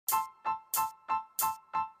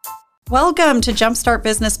Welcome to Jumpstart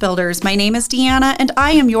Business Builders. My name is Deanna and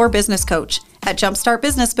I am your business coach. At Jumpstart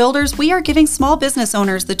Business Builders, we are giving small business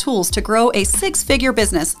owners the tools to grow a six-figure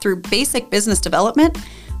business through basic business development,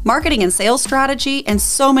 marketing and sales strategy, and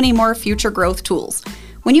so many more future growth tools.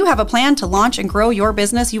 When you have a plan to launch and grow your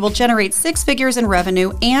business, you will generate six figures in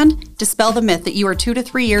revenue and dispel the myth that you are 2 to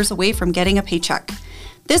 3 years away from getting a paycheck.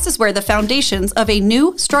 This is where the foundations of a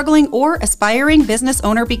new, struggling, or aspiring business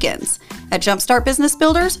owner begins. At Jumpstart Business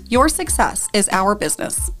Builders, your success is our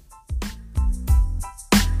business.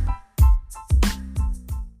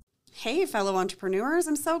 Hey, fellow entrepreneurs,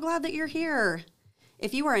 I'm so glad that you're here.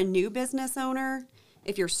 If you are a new business owner,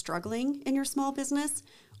 if you're struggling in your small business,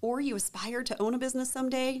 or you aspire to own a business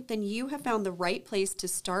someday, then you have found the right place to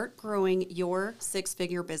start growing your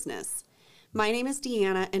six-figure business. My name is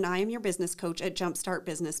Deanna, and I am your business coach at Jumpstart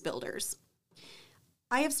Business Builders.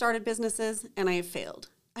 I have started businesses, and I have failed.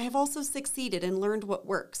 I have also succeeded and learned what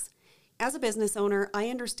works. As a business owner, I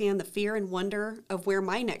understand the fear and wonder of where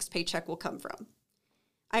my next paycheck will come from.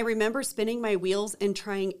 I remember spinning my wheels and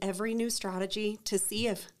trying every new strategy to see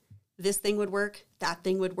if this thing would work, that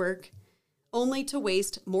thing would work, only to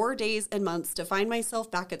waste more days and months to find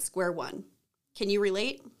myself back at square one. Can you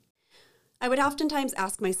relate? I would oftentimes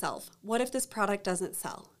ask myself, what if this product doesn't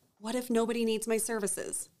sell? What if nobody needs my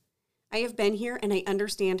services? I have been here and I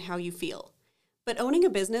understand how you feel. But owning a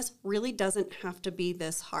business really doesn't have to be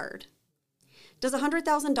this hard. Does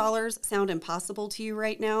 $100,000 sound impossible to you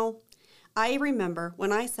right now? I remember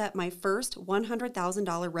when I set my first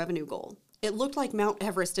 $100,000 revenue goal. It looked like Mount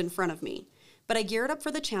Everest in front of me, but I geared up for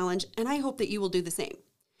the challenge and I hope that you will do the same.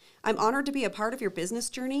 I'm honored to be a part of your business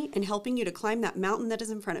journey and helping you to climb that mountain that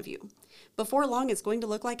is in front of you. Before long, it's going to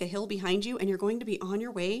look like a hill behind you and you're going to be on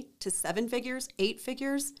your way to 7 figures, 8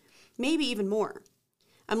 figures, maybe even more.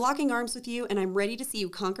 I'm locking arms with you and I'm ready to see you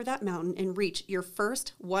conquer that mountain and reach your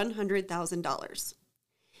first $100,000.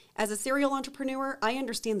 As a serial entrepreneur, I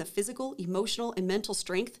understand the physical, emotional, and mental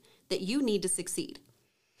strength that you need to succeed.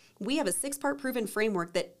 We have a 6-part proven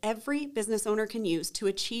framework that every business owner can use to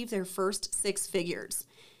achieve their first 6 figures.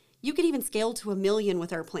 You could even scale to $1 million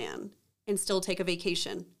with our plan and still take a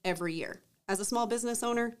vacation every year. As a small business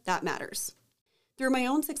owner, that matters. Through my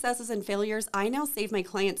own successes and failures, I now save my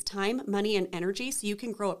clients time, money, and energy so you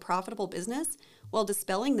can grow a profitable business while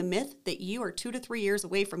dispelling the myth that you are 2 to 3 years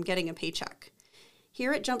away from getting a paycheck.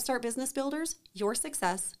 Here at Jumpstart Business Builders, your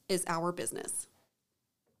success is our business.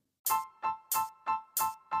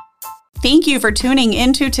 Thank you for tuning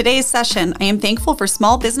into today's session. I am thankful for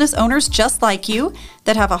small business owners just like you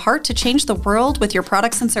that have a heart to change the world with your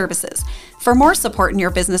products and services. For more support in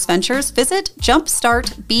your business ventures, visit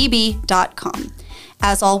jumpstartbb.com.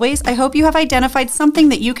 As always, I hope you have identified something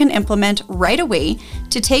that you can implement right away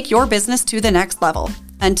to take your business to the next level.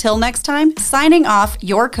 Until next time, signing off,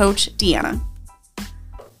 your coach, Deanna.